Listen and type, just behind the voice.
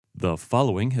The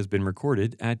following has been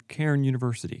recorded at Cairn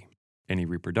University. Any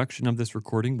reproduction of this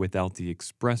recording without the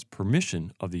express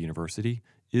permission of the university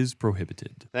is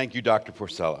prohibited. Thank you, Dr.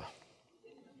 Porcella.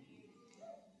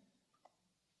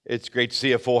 It's great to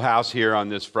see a full house here on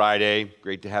this Friday.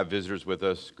 Great to have visitors with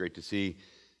us. Great to see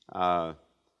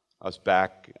us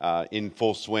back in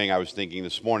full swing. I was thinking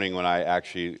this morning when I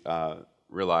actually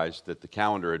realized that the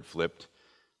calendar had flipped,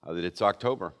 that it's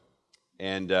October.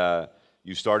 And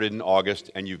you started in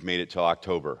August and you've made it till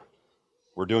October.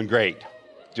 We're doing great.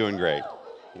 Doing great.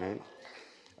 Right?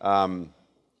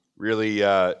 Really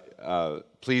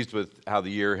pleased with how the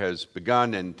year has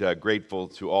begun and grateful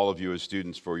to all of you as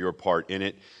students for your part in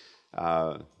it.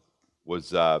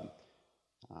 Was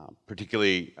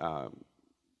particularly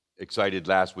excited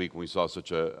last week when we saw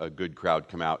such a good crowd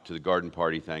come out to the garden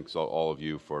party. Thanks all of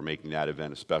you for making that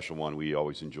event a special one. We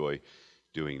always enjoy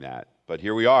doing that. But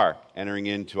here we are, entering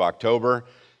into October,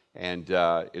 and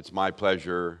it's my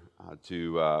pleasure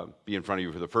to be in front of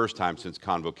you for the first time since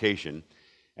convocation,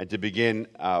 and to begin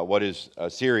what is a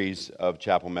series of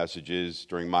chapel messages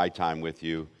during my time with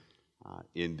you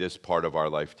in this part of our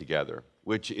life together,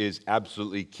 which is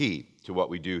absolutely key to what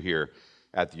we do here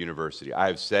at the university. I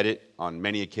have said it on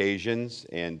many occasions,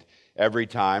 and every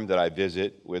time that I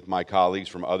visit with my colleagues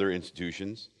from other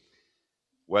institutions,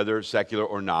 whether secular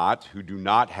or not, who do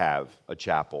not have a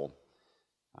chapel,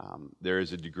 there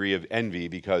is a degree of envy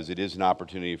because it is an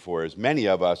opportunity for as many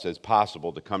of us as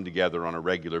possible to come together on a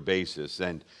regular basis.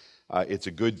 And it's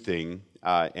a good thing,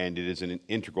 and it is an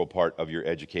integral part of your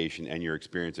education and your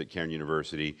experience at Cairn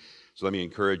University. So let me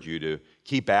encourage you to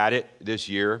keep at it this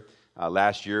year.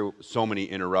 Last year, so many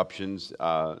interruptions,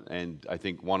 and I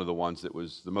think one of the ones that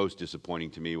was the most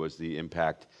disappointing to me was the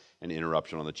impact and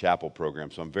interruption on the chapel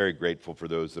program. So I'm very grateful for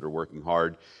those that are working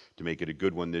hard to make it a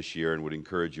good one this year, and would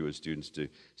encourage you as students to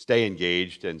stay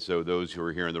engaged. And so those who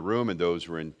are here in the room and those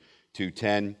who are in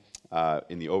 210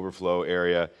 in the overflow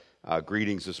area,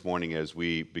 greetings this morning as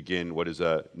we begin what is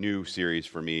a new series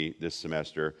for me this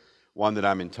semester, one that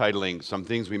I'm entitling Some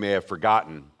Things We May Have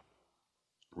Forgotten,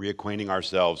 Reacquainting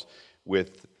Ourselves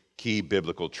with Key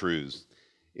Biblical Truths.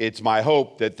 It's my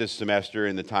hope that this semester,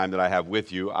 in the time that I have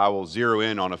with you, I will zero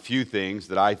in on a few things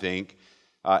that I think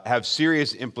have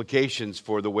serious implications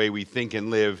for the way we think and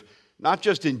live, not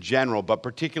just in general, but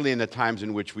particularly in the times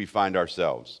in which we find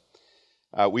ourselves.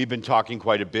 We've been talking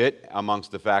quite a bit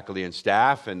amongst the faculty and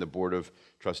staff and the Board of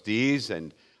Trustees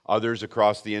and others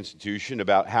across the institution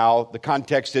about how the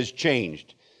context has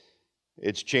changed.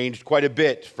 It's changed quite a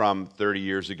bit from 30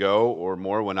 years ago or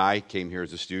more when I came here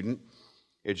as a student.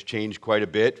 It's changed quite a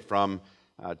bit from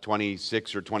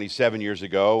 26 or 27 years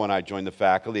ago when I joined the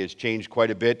faculty. It's changed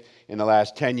quite a bit in the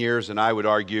last 10 years, and I would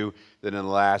argue that in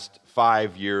the last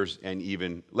 5 years and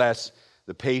even less,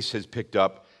 the pace has picked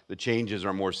up. The changes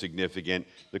are more significant.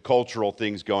 The cultural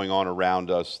things going on around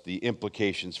us, the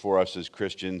implications for us as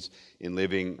Christians in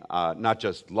living not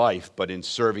just life, but in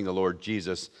serving the Lord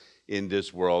Jesus in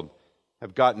this world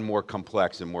have gotten more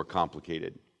complex and more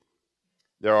complicated.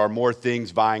 There are more things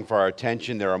vying for our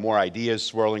attention. There are more ideas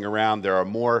swirling around. There are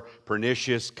more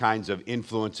pernicious kinds of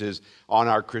influences on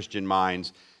our Christian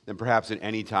minds than perhaps at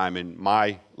any time in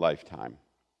my lifetime.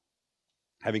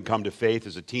 Having come to faith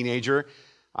as a teenager,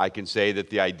 I can say that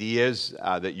the ideas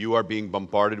that you are being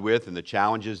bombarded with and the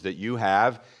challenges that you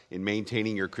have in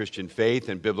maintaining your Christian faith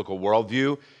and biblical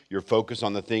worldview, your focus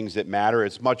on the things that matter,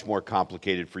 it's much more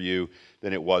complicated for you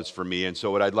than it was for me. And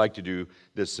so what I'd like to do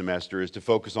this semester is to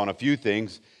focus on a few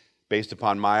things based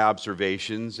upon my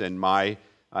observations and my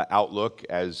outlook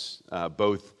as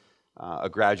both a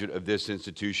graduate of this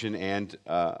institution and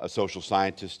a social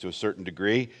scientist to a certain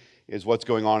degree, is what's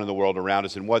going on in the world around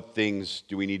us and what things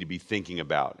do we need to be thinking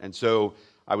about. And so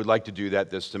I would like to do that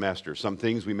this semester. Some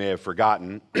things we may have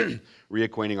forgotten,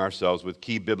 reacquainting ourselves with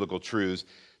key biblical truths,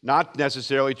 not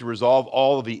necessarily to resolve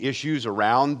all of the issues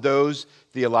around those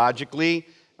theologically,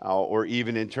 or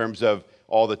even in terms of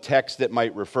all the texts that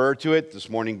might refer to it. This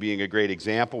morning being a great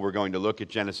example, we're going to look at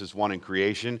Genesis 1 and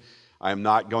creation. I am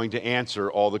not going to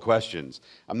answer all the questions.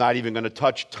 I'm not even going to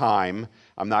touch time.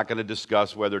 I'm not going to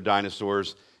discuss whether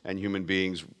dinosaurs and human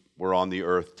beings were on the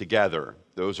earth together.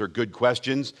 Those are good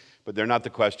questions, but they're not the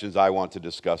questions I want to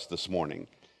discuss this morning.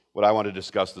 What I want to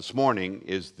discuss this morning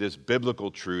is this biblical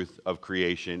truth of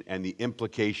creation and the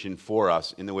implication for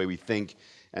us in the way we think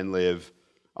and live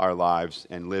our lives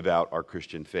and live out our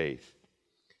Christian faith.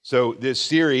 So this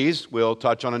series will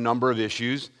touch on a number of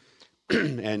issues,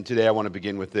 and today I want to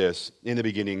begin with this. In the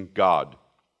beginning, God.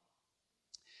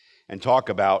 And talk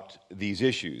about these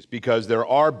issues, because there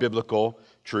are biblical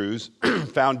truths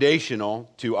foundational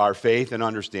to our faith and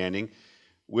understanding,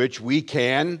 which we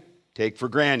can take for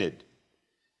granted.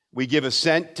 We give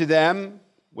assent to them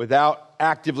without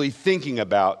actively thinking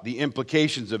about the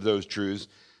implications of those truths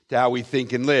to how we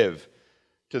think and live,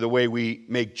 to the way we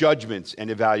make judgments and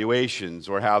evaluations,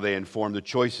 or how they inform the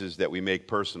choices that we make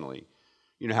personally.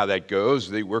 You know how that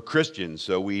goes. We're Christians,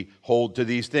 so we hold to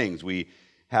these things. We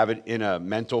have it in a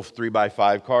mental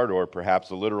 3x5 card, or perhaps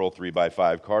a literal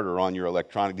 3x5 card, or on your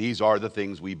electronic. These are the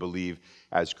things we believe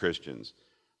as Christians.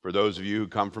 For those of you who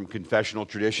come from confessional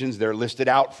traditions, they're listed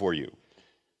out for you.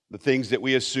 The things that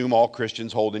we assume all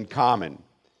Christians hold in common.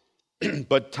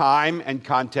 But time and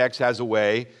context has a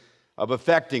way of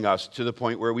affecting us to the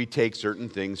point where we take certain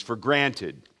things for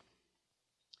granted.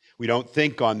 We don't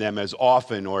think on them as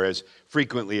often or as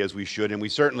frequently as we should, and we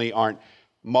certainly aren't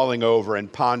mulling over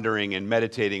and pondering and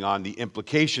meditating on the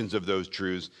implications of those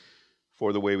truths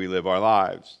for the way we live our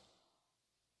lives.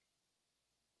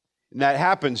 And that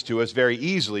happens to us very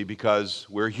easily because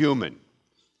we're human.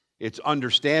 It's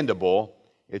understandable.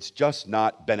 It's just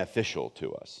not beneficial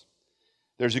to us.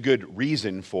 There's a good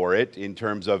reason for it in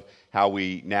terms of how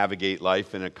we navigate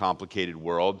life in a complicated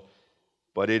world,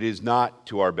 but it is not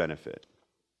to our benefit.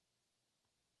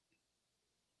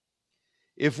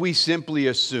 If we simply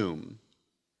assume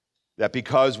that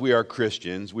because we are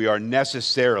Christians, we are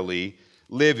necessarily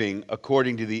living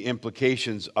according to the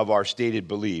implications of our stated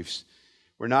beliefs,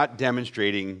 we're not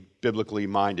demonstrating biblical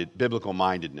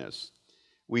mindedness.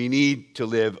 We need to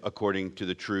live according to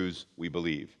the truths we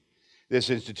believe. This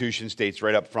institution states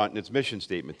right up front in its mission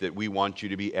statement that we want you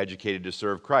to be educated to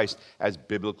serve Christ as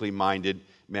biblically minded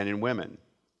men and women.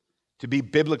 To be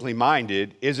biblically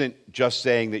minded isn't just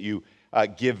saying that you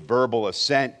give verbal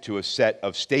assent to a set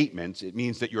of statements. It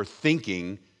means that you're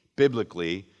thinking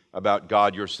biblically about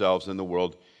God, yourselves, and the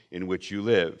world in which you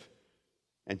live.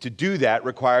 And to do that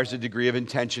requires a degree of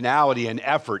intentionality and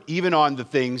effort, even on the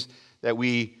things that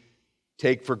we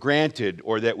take for granted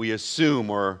or that we assume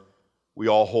or we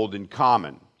all hold in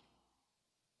common.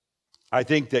 I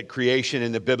think that creation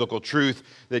and the biblical truth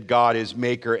that God is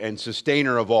maker and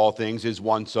sustainer of all things is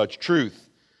one such truth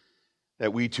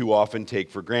that we too often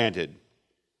take for granted.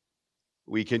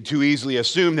 We can too easily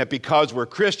assume that because we're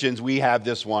Christians, we have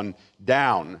this one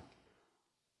down.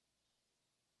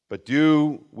 But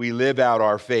do we live out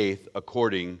our faith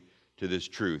according to this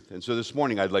truth? And so this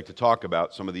morning I'd like to talk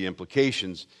about some of the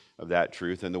implications of that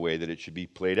truth and the way that it should be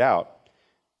played out.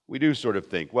 We do sort of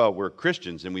think, well, we're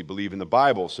Christians and we believe in the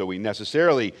Bible, so we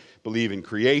necessarily believe in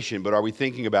creation, but are we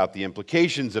thinking about the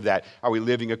implications of that? Are we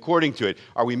living according to it?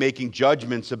 Are we making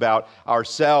judgments about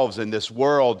ourselves and this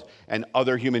world and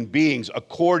other human beings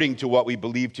according to what we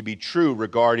believe to be true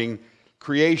regarding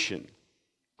creation?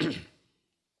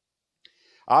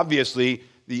 Obviously,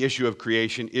 the issue of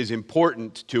creation is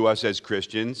important to us as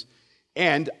Christians,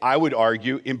 and I would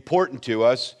argue important to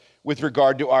us with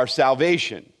regard to our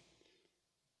salvation.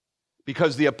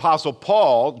 Because the Apostle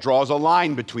Paul draws a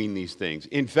line between these things.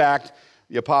 In fact,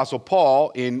 the Apostle Paul,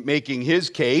 in making his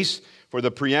case for the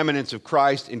preeminence of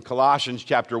Christ in Colossians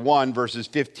chapter 1, verses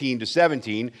 15 to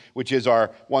 17, which is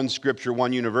our one scripture,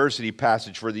 one university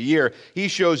passage for the year, he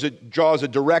draws a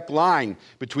direct line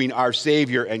between our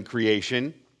Savior and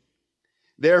creation.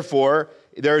 Therefore,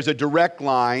 there is a direct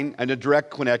line and a direct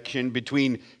connection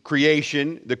between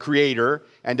creation, the Creator,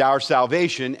 and our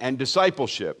salvation and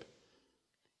discipleship.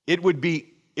 It would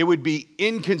be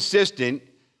inconsistent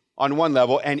on one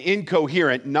level and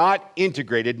incoherent, not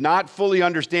integrated, not fully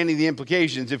understanding the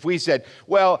implications if we said,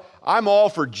 well, I'm all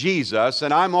for Jesus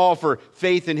and I'm all for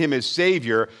faith in Him as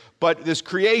Savior, but this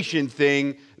creation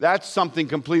thing, that's something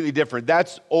completely different.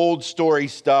 That's old story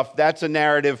stuff. That's a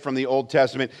narrative from the Old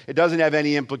Testament. It doesn't have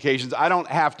any implications. I don't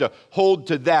have to hold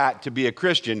to that to be a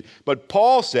Christian. But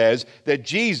Paul says that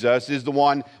Jesus is the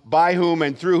one by whom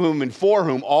and through whom and for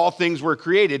whom all things were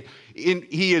created.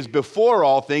 He is before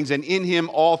all things, and in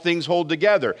Him all things hold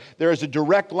together. There is a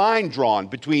direct line drawn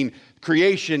between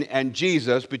creation and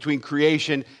Jesus, between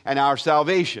creation and our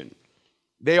salvation.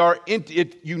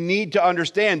 You need to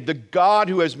understand the God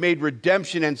who has made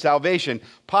redemption and salvation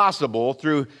possible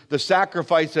through the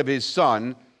sacrifice of His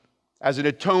Son as an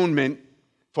atonement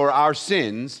for our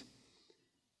sins.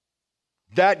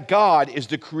 That God is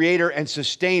the creator and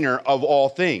sustainer of all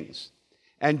things.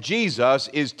 And Jesus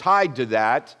is tied to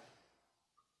that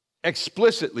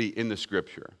explicitly in the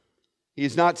Scripture. He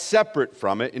is not separate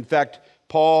from it. In fact,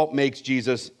 Paul makes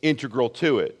Jesus integral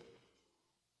to it.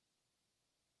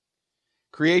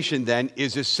 Creation, then,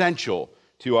 is essential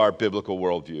to our biblical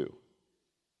worldview.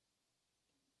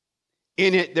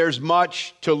 In it, there's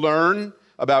much to learn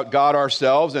about God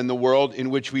ourselves and the world in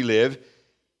which we live.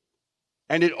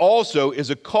 And it also is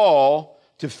a call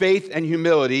to faith and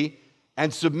humility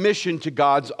and submission to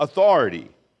God's authority.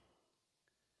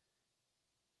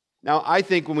 Now, I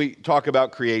think when we talk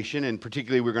about creation, and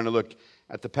particularly we're going to look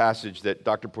at the passage that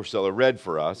Dr. Porcella read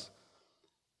for us,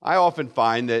 I often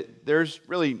find that there's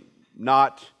really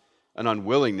not an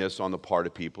unwillingness on the part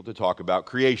of people to talk about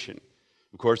creation.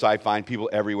 Of course, I find people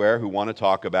everywhere who want to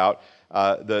talk about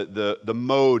the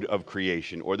mode of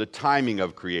creation or the timing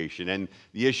of creation and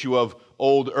the issue of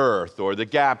old earth or the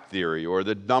gap theory or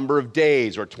the number of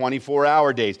days or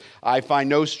 24-hour days. I find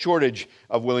no shortage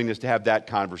of willingness to have that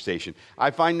conversation. I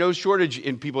find no shortage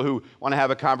in people who want to have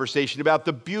a conversation about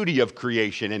the beauty of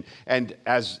creation. And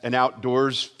as an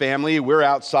outdoors family, we're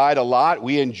outside a lot.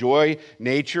 We enjoy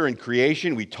nature and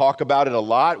creation. We talk about it a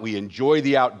lot. We enjoy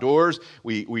the outdoors.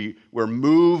 We're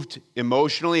moved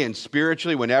emotionally and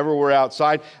spiritually whenever we're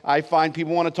outside. I find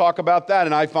people want to talk about that,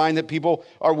 and I find that people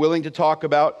are willing to talk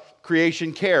about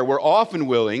creation care. We're often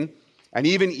willing and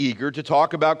even eager to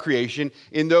talk about creation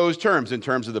in those terms, in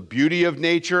terms of the beauty of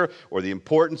nature or the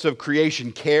importance of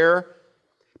creation care.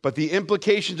 But the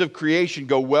implications of creation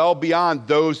go well beyond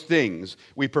those things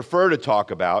we prefer to talk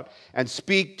about and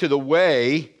speak to the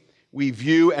way we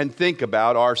view and think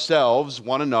about ourselves,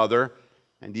 one another,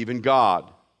 and even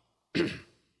God.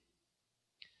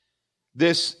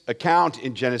 This account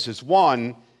in Genesis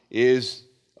 1 is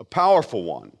a powerful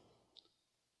one.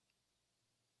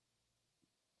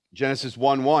 Genesis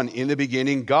 1:1, in the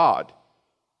beginning, God.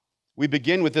 We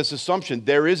begin with this assumption.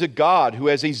 There is a God who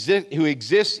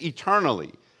exists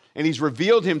eternally, and he's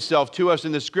revealed himself to us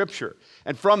in the Scripture.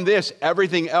 And from this,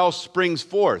 everything else springs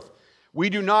forth. We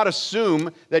do not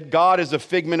assume that God is a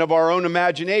figment of our own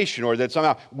imagination or that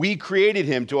somehow we created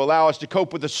him to allow us to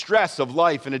cope with the stress of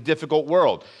life in a difficult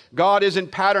world. God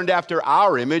isn't patterned after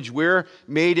our image. We're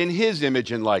made in his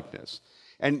image and likeness.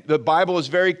 And the Bible is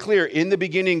very clear. In the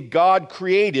beginning, God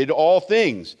created all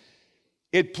things.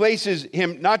 It places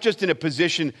him not just in a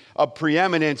position of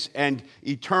preeminence and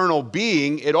eternal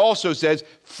being, it also says,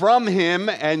 from him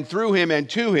and through him and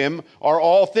to him are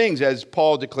all things, as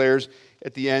Paul declares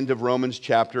at the end of Romans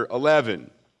chapter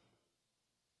 11.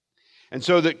 And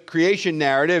so the creation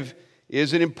narrative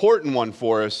is an important one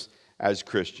for us as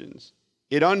Christians.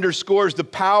 It underscores the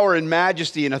power and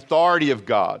majesty and authority of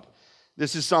God.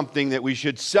 This is something that we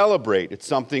should celebrate. It's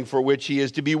something for which he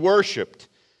is to be worshiped.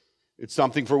 It's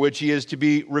something for which he is to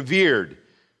be revered.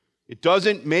 It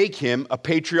doesn't make him a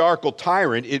patriarchal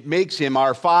tyrant. It makes him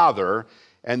our Father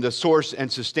and the source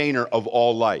and sustainer of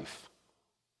all life.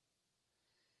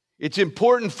 It's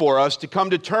important for us to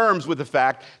come to terms with the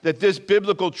fact that this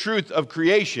biblical truth of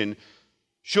creation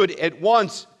should at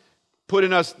once put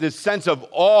in us this sense of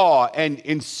awe and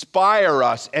inspire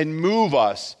us and move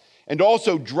us, and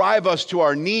also drive us to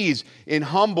our knees in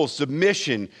humble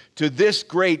submission to this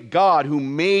great God who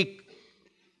made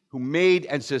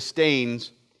and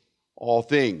sustains all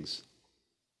things.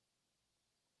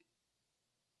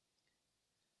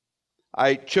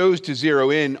 I chose to zero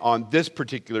in on this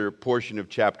particular portion of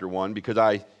chapter 1 because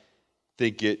I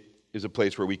think it is a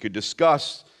place where we could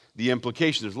discuss the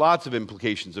implications. There's lots of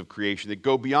implications of creation that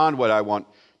go beyond what I want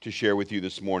to share with you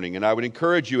this morning. And I would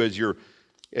encourage you as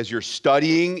you're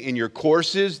studying in your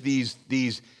courses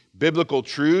these biblical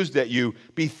truths, that you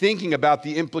be thinking about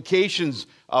the implications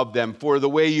of them for the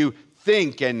way you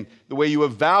think and the way you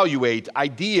evaluate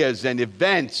ideas and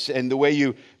events and the way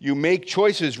you make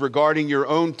choices regarding your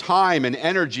own time and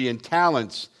energy and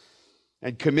talents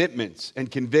and commitments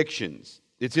and convictions.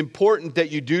 It's important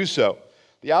that you do so.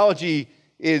 Theology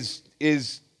is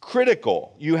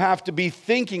critical. You have to be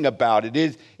thinking about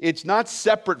it. It's not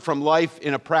separate from life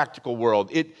in a practical world.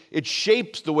 It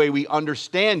shapes the way we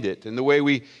understand it and the way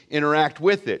we interact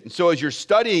with it. And so as you're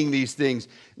studying these things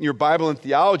in your Bible and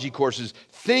theology courses,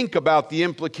 think about the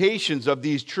implications of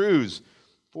these truths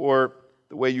for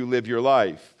the way you live your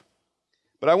life.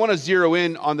 But I want to zero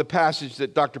in on the passage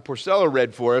that Dr. Porcella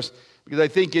read for us, because I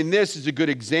think in this is a good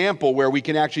example where we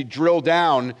can actually drill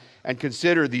down and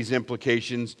consider these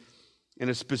implications in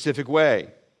a specific way.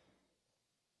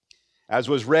 As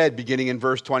was read beginning in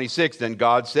verse 26, then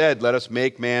God said, let us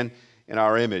make man in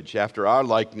our image, after our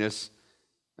likeness,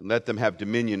 and let them have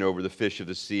dominion over the fish of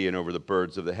the sea and over the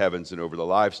birds of the heavens and over the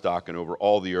livestock and over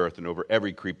all the earth and over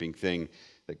every creeping thing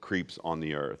that creeps on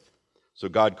the earth. So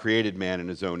God created man in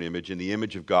his own image. In the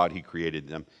image of God he created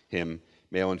him,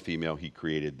 male and female he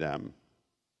created them.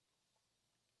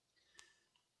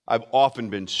 I've often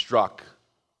been struck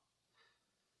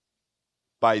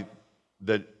by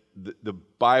the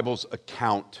Bible's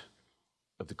account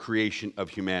of the creation of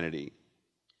humanity.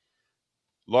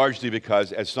 Largely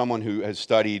because, as someone who has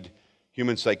studied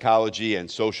human psychology and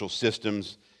social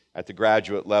systems at the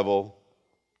graduate level,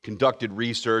 conducted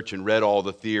research and read all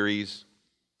the theories.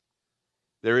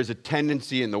 There is a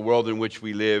tendency in the world in which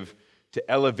we live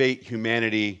to elevate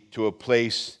humanity to a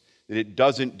place that it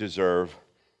doesn't deserve,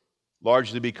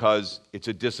 largely because it's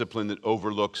a discipline that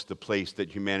overlooks the place that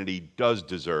humanity does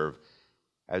deserve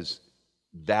as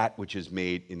that which is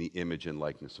made in the image and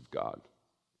likeness of God.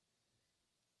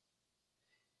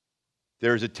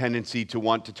 There is a tendency to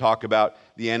want to talk about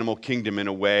the animal kingdom in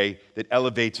a way that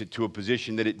elevates it to a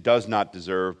position that it does not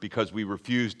deserve because we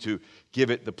refuse to give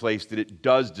it the place that it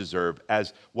does deserve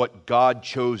as what God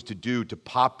chose to do to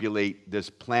populate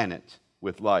this planet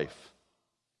with life.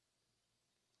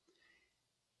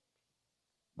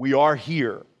 We are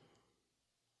here.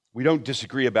 We don't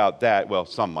disagree about that. Well,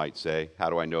 some might say,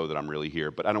 how do I know that I'm really here?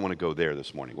 But I don't want to go there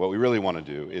this morning. What we really want to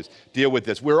do is deal with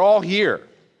this. We're all here.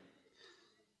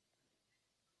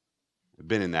 I've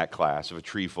been in that class. If a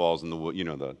tree falls in the wood, the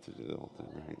whole thing,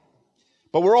 right?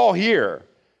 But we're all here.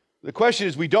 The question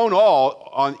is, we don't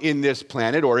all in this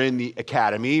planet or in the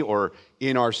academy or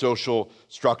in our social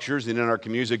structures and in our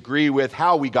communities agree with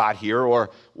how we got here or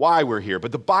why we're here.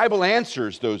 But the Bible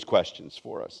answers those questions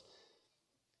for us.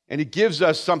 And it gives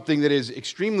us something that is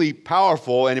extremely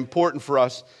powerful and important for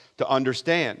us to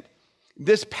understand.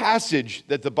 This passage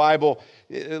that the Bible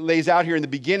lays out here in the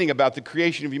beginning about the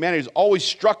creation of humanity has always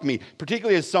struck me,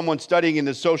 particularly as someone studying in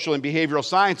the social and behavioral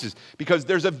sciences, because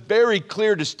there's a very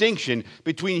clear distinction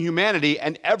between humanity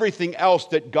and everything else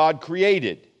that God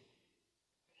created.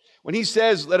 When he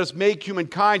says, let us make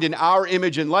humankind in our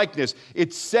image and likeness,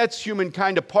 it sets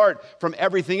humankind apart from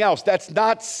everything else. That's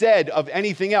not said of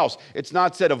anything else. It's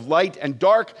not said of light and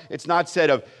dark. It's not said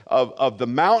of the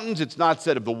mountains. It's not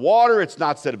said of the water. It's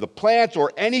not said of the plants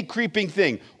or any creeping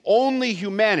thing. Only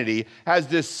humanity has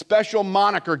this special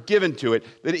moniker given to it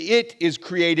that it is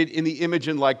created in the image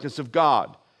and likeness of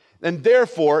God. And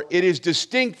therefore, it is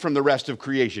distinct from the rest of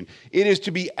creation. It is to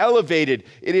be elevated.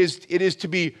 It is to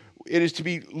be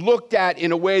looked at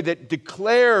in a way that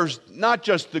declares not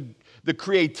just the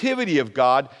creativity of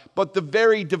God, but the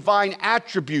very divine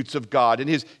attributes of God and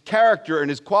his character and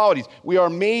his qualities. We are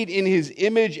made in his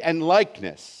image and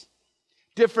likeness,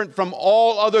 different from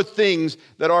all other things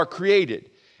that are created.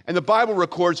 And the Bible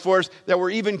records for us that we're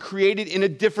even created in a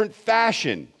different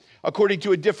fashion, according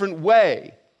to a different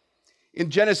way. In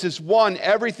Genesis 1,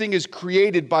 everything is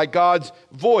created by God's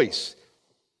voice.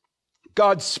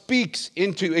 God speaks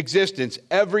into existence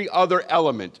every other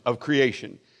element of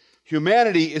creation.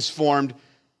 Humanity is formed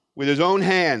with his own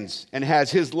hands and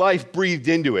has his life breathed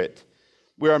into it.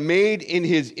 We are made in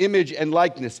his image and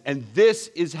likeness, and this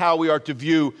is how we are to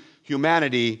view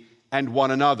humanity and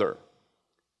one another.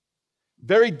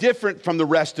 Very different from the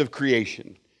rest of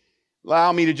creation.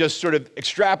 Allow me to just sort of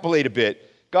extrapolate a bit.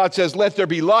 God says, let there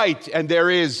be light, and there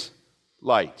is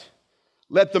light.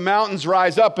 Let the mountains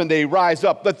rise up, and they rise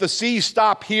up. Let the sea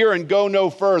stop here and go no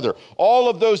further. All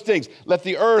of those things. Let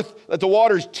the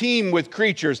waters teem with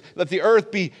creatures. Let the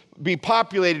earth be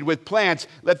populated with plants.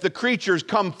 Let the creatures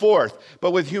come forth.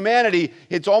 But with humanity,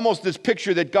 it's almost this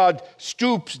picture that God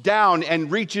stoops down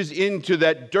and reaches into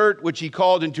that dirt which he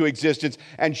called into existence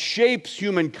and shapes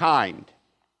humankind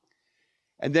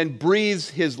and then breathes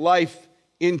his life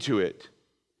into it.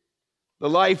 The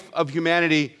life of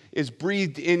humanity is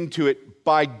breathed into it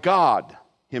by God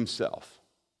himself.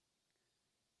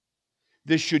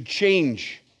 This should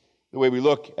change the way we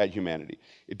look at humanity.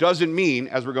 It doesn't mean,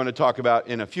 as we're going to talk about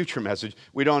in a future message,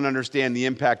 we don't understand the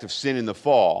impact of sin in the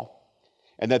fall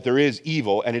and that there is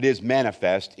evil and it is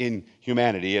manifest in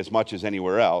humanity as much as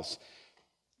anywhere else.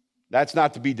 That's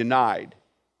not to be denied.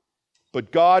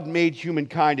 But God made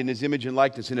humankind in his image and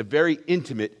likeness in a very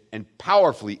intimate and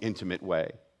powerfully intimate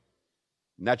way.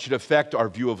 And that should affect our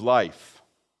view of life,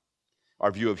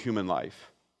 our view of human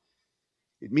life.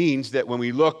 It means that when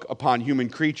we look upon human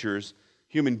creatures,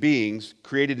 human beings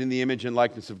created in the image and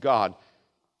likeness of God,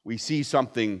 we see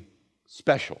something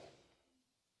special.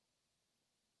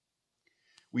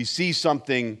 We see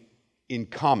something in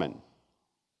common.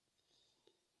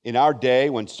 In our day,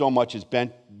 when so much is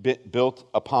built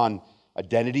upon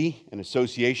identity and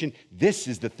association, this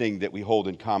is the thing that we hold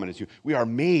in common as you. We are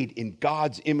made in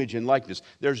God's image and likeness.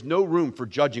 There's no room for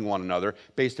judging one another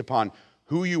based upon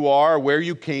who you are, where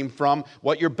you came from,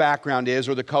 what your background is,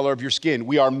 or the color of your skin.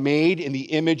 We are made in the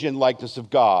image and likeness of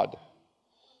God.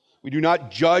 We do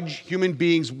not judge human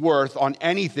beings' worth on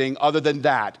anything other than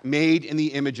that, made in the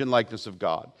image and likeness of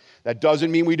God. That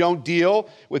doesn't mean we don't deal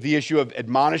with the issue of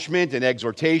admonishment and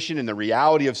exhortation and the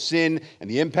reality of sin and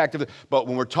the impact of it. But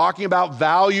when we're talking about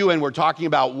value and we're talking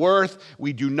about worth,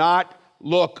 we do not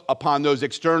look upon those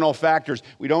external factors.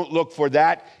 We don't look for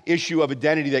that issue of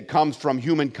identity that comes from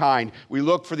humankind. We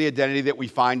look for the identity that we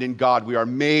find in God. We are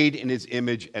made in His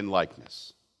image and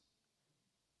likeness.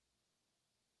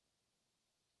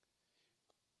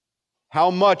 How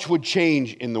much would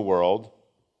change in the world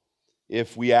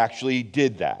if we actually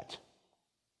did that?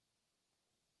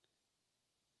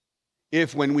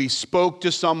 If when we spoke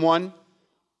to someone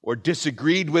or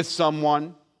disagreed with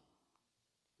someone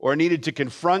or needed to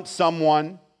confront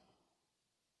someone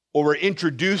or were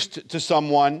introduced to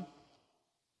someone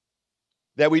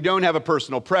that we don't have a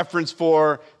personal preference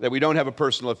for, that we don't have a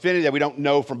personal affinity, that we don't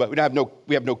know from, but we have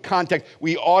no contact,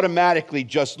 we automatically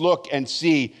just look and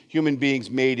see human beings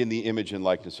made in the image and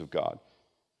likeness of God.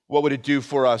 What would it do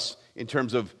for us in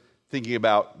terms of thinking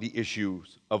about the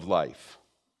issues of life?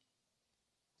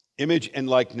 Image and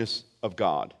likeness of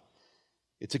God.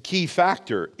 It's a key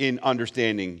factor in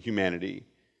understanding humanity.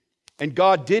 And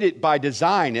God did it by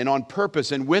design and on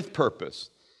purpose and with purpose.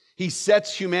 He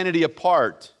sets humanity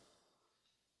apart.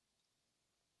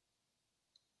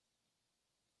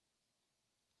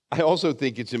 I also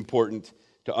think it's important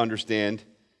to understand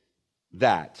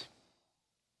that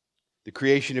the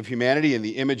creation of humanity in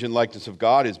the image and likeness of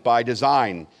God is by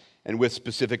design and with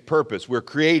specific purpose. We're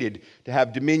created to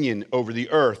have dominion over the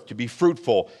earth, to be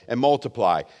fruitful and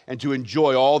multiply, and to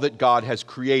enjoy all that God has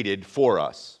created for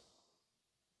us.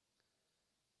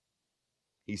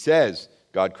 He says,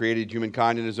 God created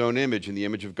humankind in His own image. In the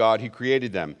image of God, He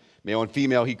created them. Male and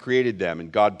female, He created them.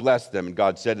 And God blessed them. And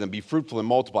God said to them, be fruitful and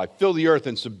multiply. Fill the earth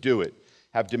and subdue it.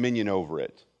 Have dominion over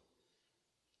it.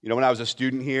 You know, when I was a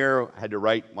student here, I had to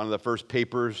write, one of the first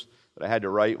papers that I had to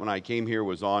write when I came here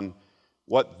was on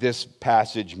what this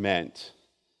passage meant,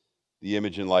 the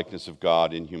image and likeness of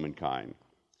God in humankind.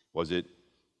 Was it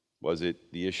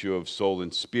the issue of soul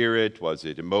and spirit? Was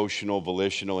it emotional,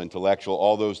 volitional, intellectual?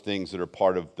 All those things that are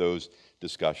part of those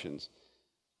discussions.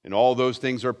 And all those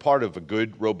things are part of a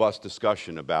good, robust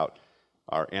discussion about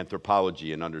our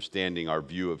anthropology and understanding our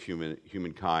view of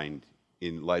humankind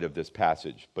in light of this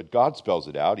passage. But God spells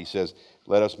it out. He says,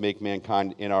 let us make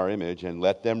mankind in our image and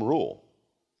let them rule.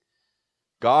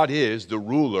 God is the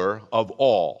ruler of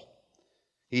all.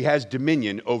 He has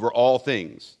dominion over all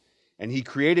things. And He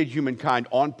created humankind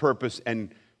on purpose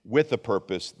and with a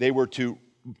purpose. They were to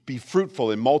be fruitful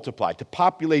and multiply, to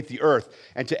populate the earth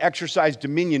and to exercise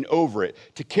dominion over it,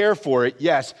 to care for it,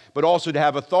 yes, but also to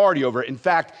have authority over it. In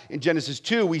fact, in Genesis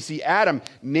 2, we see Adam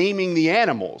naming the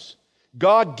animals.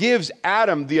 God gives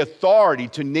Adam the authority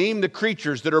to name the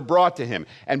creatures that are brought to him,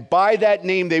 and by that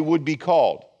name they would be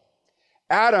called.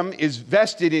 Adam has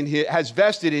vested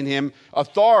in him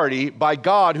authority by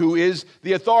God, who is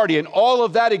the authority, and all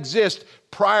of that exists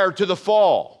prior to the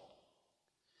fall.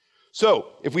 So,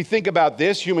 if we think about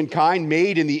this, humankind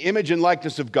made in the image and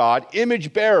likeness of God,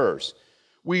 image bearers,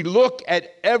 we look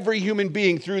at every human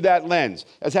being through that lens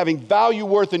as having value,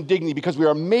 worth, and dignity because we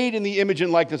are made in the image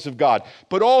and likeness of God.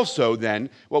 But also then,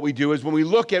 what we do is when we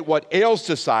look at what ails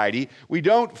society, we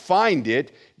don't find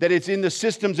it that it's in the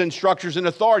systems and structures and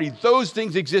authority. Those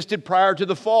things existed prior to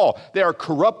the fall. They are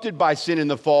corrupted by sin in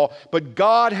the fall, but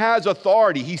God has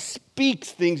authority. He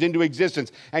speaks things into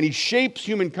existence, and He shapes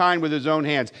humankind with His own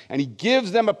hands, and He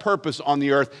gives them a purpose on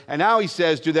the earth, and now He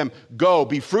says to them, go,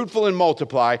 be fruitful and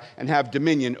multiply, and have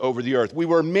dominion over the earth. We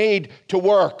were made to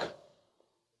work.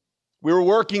 We were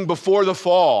working before the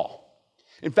fall.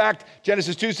 In fact,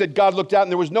 Genesis 2 said God looked out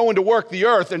and there was no one to work the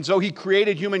earth, and so He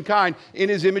created humankind in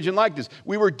His image and likeness.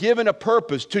 We were given a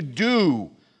purpose to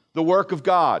do the work of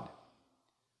God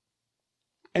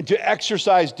and to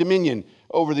exercise dominion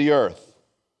over the earth.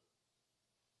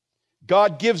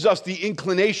 God gives us the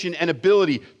inclination and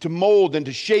ability to mold and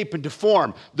to shape and to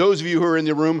form. Those of you who are in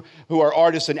the room who are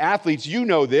artists and athletes, you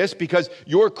know this because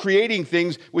you're creating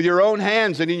things with your own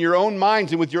hands and in your own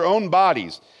minds and with your own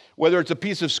bodies. Whether it's a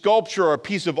piece of sculpture or a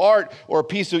piece of art or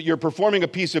you're performing a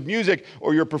piece of music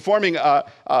or you're performing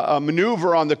a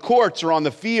maneuver on the courts or on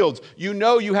the fields, you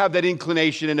know you have that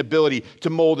inclination and ability to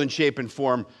mold and shape and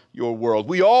form your world.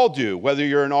 We all do, whether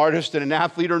you're an artist and an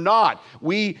athlete or not.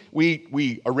 We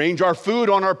arrange our food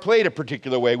on our plate a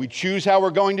particular way. We choose how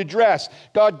we're going to dress.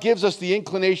 God gives us the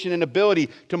inclination and ability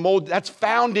to mold. That's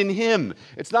found in Him.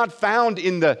 It's not found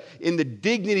in the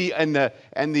dignity and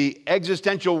the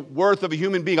existential worth of a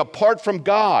human being apart from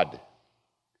God.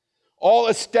 All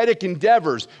aesthetic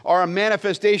endeavors are a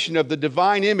manifestation of the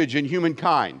divine image in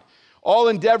humankind. All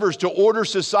endeavors to order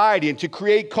society and to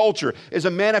create culture is a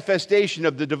manifestation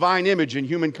of the divine image in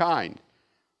humankind.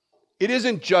 It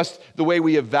isn't just the way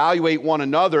we evaluate one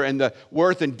another and the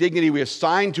worth and dignity we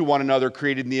assign to one another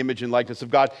created in the image and likeness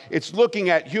of God. It's looking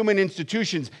at human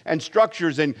institutions and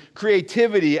structures and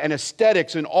creativity and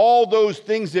aesthetics and all those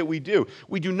things that we do.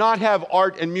 We do not have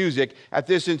art and music at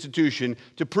this institution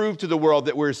to prove to the world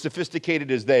that we're as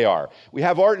sophisticated as they are. We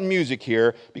have art and music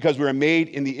here because we are made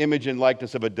in the image and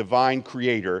likeness of a divine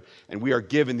creator, and we are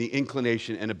given the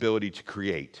inclination and ability to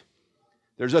create.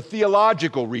 There's a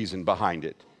theological reason behind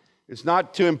it. It's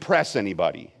not to impress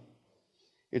anybody.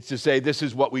 It's to say this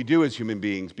is what we do as human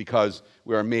beings because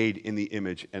we are made in the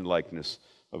image and likeness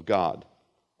of God.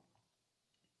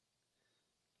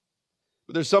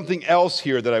 But there's something else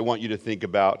here that I want you to think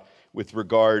about with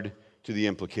regard to the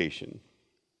implication.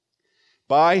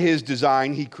 By his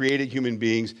design, he created human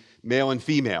beings, male and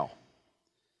female.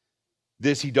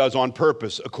 This he does on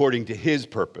purpose, according to his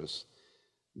purpose.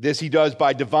 This he does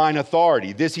by divine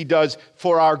authority. This he does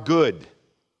for our good.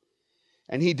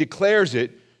 And he declares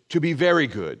it to be very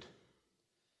good.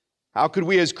 How could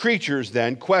we as creatures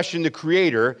then question the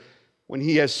Creator when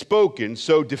he has spoken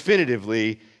so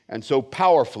definitively and so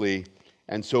powerfully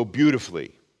and so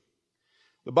beautifully?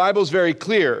 The Bible's very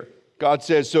clear. God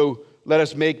says, so let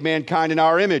us make mankind in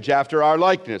our image after our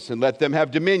likeness and let them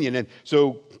have dominion. And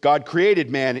so God created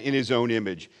man in his own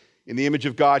image. In the image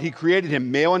of God, he created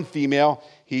him, male and female,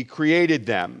 he created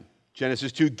them.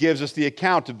 Genesis 2 gives us the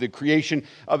account of the creation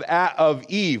of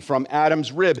Eve from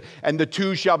Adam's rib, and the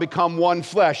two shall become one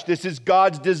flesh. This is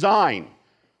God's design.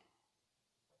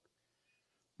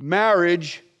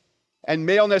 Marriage and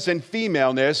maleness and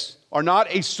femaleness are not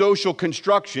a social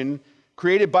construction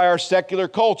created by our secular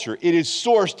culture. It is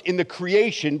sourced in the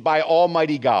creation by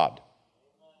Almighty God.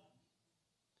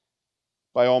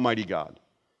 By Almighty God.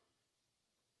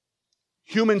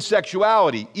 Human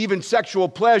sexuality, even sexual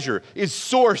pleasure, is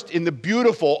sourced in the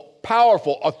beautiful,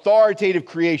 powerful, authoritative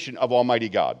creation of Almighty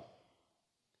God.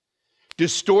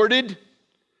 Distorted,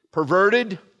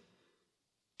 perverted,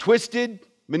 twisted,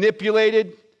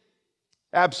 manipulated,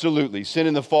 absolutely. Sin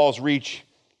in the fall's reach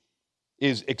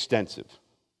is extensive.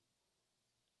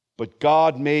 But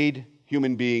God made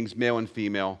human beings, male and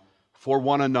female, for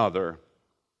one another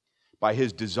by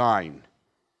his design,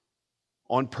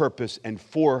 on purpose and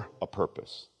for a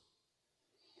purpose.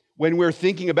 When we're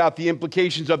thinking about the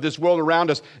implications of this world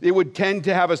around us, it would tend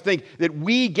to have us think that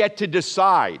we get to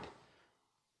decide.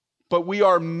 But we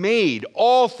are made,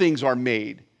 all things are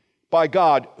made by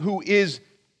God, who is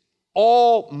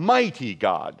Almighty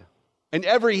God. And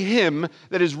every hymn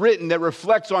that is written that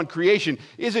reflects on creation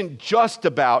isn't just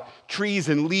about trees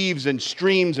and leaves and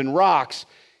streams and rocks.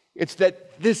 It's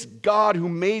that this God who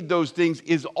made those things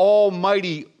is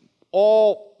almighty,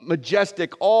 all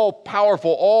majestic, all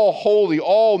powerful, all holy,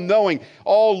 all knowing,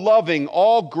 all loving,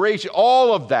 all gracious.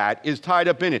 All of that is tied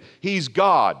up in it. He's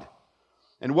God.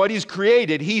 And what he's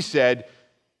created, he said,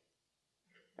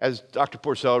 as Dr.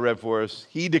 Porcella read for us,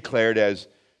 he declared as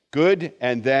good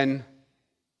and then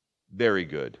very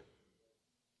good.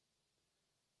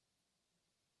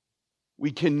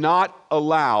 We cannot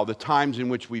allow the times in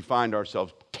which we find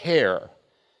ourselves tear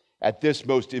at this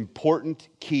most important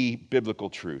key biblical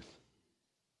truth.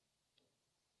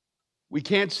 We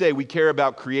can't say we care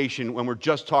about creation when we're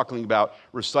just talking about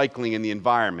recycling in the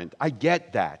environment. I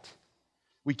get that.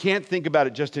 We can't think about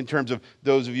it just in terms of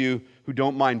those of you who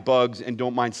don't mind bugs and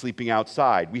don't mind sleeping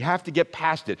outside. We have to get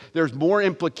past it. There's more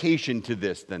implication to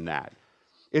this than that.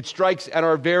 It strikes at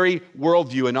our very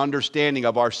worldview and understanding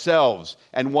of ourselves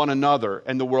and one another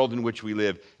and the world in which we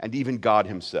live, and even God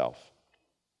himself.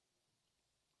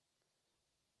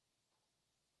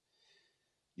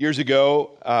 Years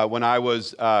ago, when I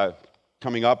was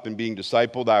coming up and being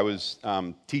discipled, I was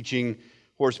teaching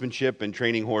horsemanship and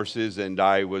training horses, and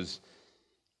I was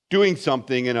doing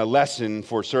something in a lesson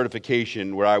for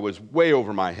certification where I was way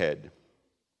over my head.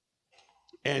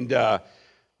 And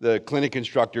the clinic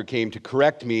instructor came to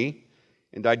correct me,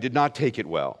 and I did not take it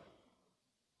well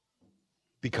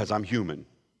because I'm human.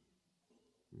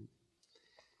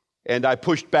 And I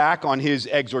pushed back on his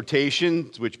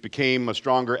exhortations, which became a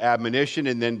stronger admonition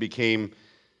and then became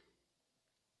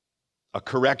a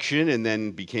correction and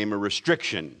then became a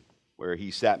restriction, where he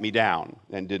sat me down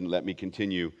and didn't let me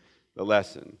continue the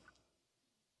lesson.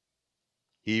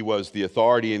 He was the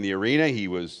authority in the arena. He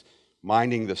was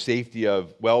minding the safety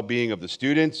of well-being of the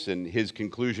students, and his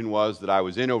conclusion was that I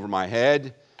was in over my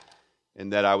head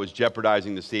and that I was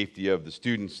jeopardizing the safety of the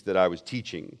students that I was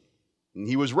teaching. And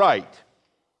he was right.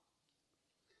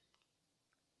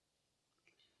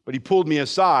 But he pulled me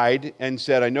aside and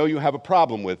said, I know you have a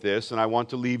problem with this, and I want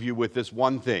to leave you with this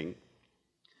one thing.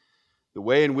 The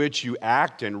way in which you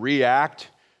act and react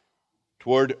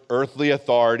toward earthly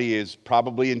authority is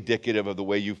probably indicative of the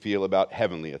way you feel about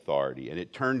heavenly authority, and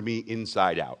it turned me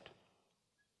inside out.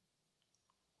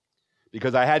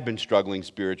 Because I had been struggling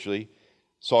spiritually,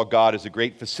 saw God as a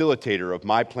great facilitator of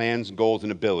my plans, goals,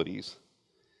 and abilities.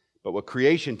 But what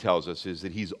creation tells us is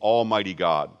that He's Almighty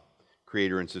God,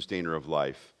 creator and sustainer of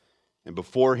life. And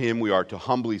before Him, we are to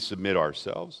humbly submit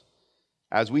ourselves.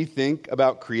 As we think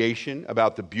about creation,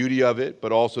 about the beauty of it,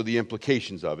 but also the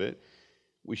implications of it,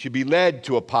 we should be led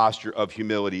to a posture of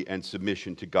humility and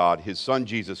submission to God, His Son,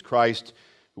 Jesus Christ,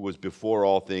 who was before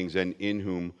all things and in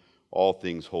whom all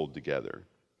things hold together.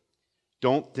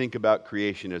 Don't think about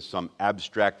creation as some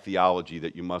abstract theology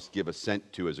that you must give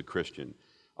assent to as a Christian.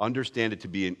 Understand it to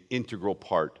be an integral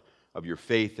part of your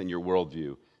faith and your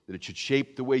worldview, that it should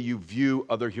shape the way you view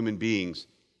other human beings.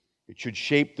 It should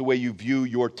shape the way you view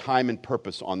your time and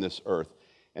purpose on this earth,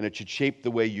 and it should shape the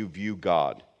way you view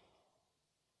God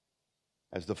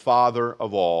as the Father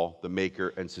of all, the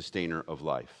maker and sustainer of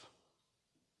life.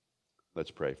 Let's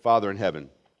pray. Father in heaven,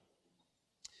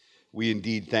 we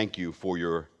indeed thank you for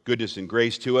your goodness and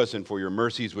grace to us and for your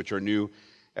mercies which are new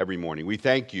every morning. We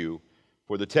thank you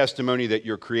for the testimony that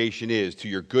your creation is to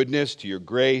your goodness, to your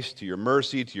grace, to your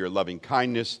mercy, to your loving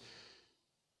kindness,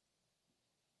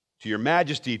 to your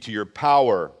majesty, to your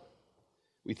power.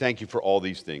 We thank you for all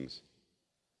these things.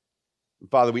 And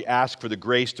Father, we ask for the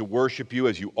grace to worship you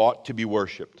as you ought to be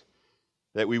worshiped,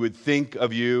 that we would think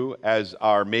of you as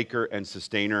our maker and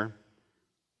sustainer,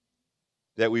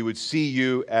 that we would see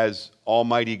you as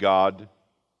Almighty God,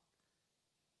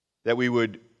 that we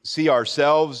would see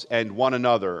ourselves and one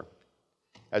another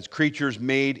as creatures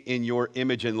made in your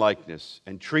image and likeness,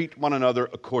 and treat one another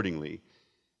accordingly,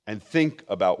 and think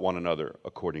about one another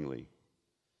accordingly.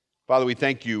 Father, we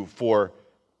thank you for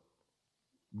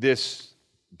this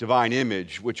divine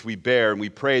image which we bear, and we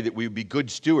pray that we would be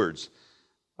good stewards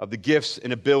of the gifts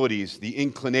and abilities, the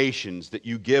inclinations that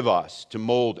you give us to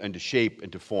mold and to shape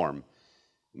and to form.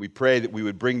 We pray that we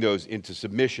would bring those into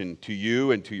submission to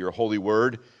you and to your holy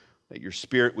word, that your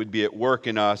Spirit would be at work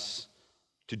in us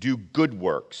to do good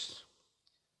works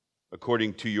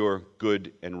according to your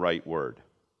good and right word.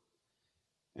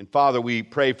 And Father, we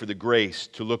pray for the grace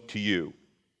to look to you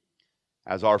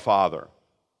as our Father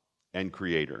and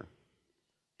Creator,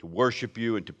 to worship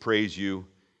you and to praise you,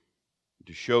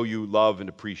 to show you love and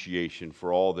appreciation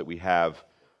for all that we have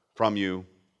from you,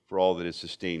 for all that is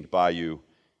sustained by you,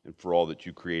 and for all that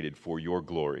you created for your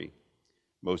glory.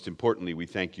 Most importantly, we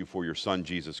thank you for your Son,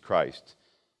 Jesus Christ,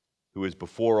 who is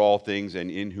before all things and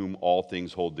in whom all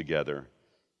things hold together.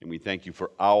 And we thank you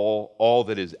for all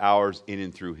that is ours in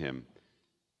and through him.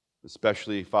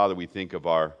 Especially, Father, we think of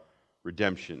our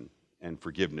redemption and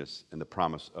forgiveness and the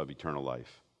promise of eternal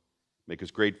life. Make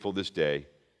us grateful this day.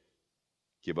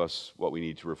 Give us what we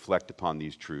need to reflect upon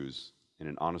these truths in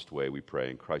an honest way, we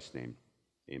pray. In Christ's name,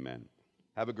 amen.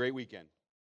 Have a great weekend.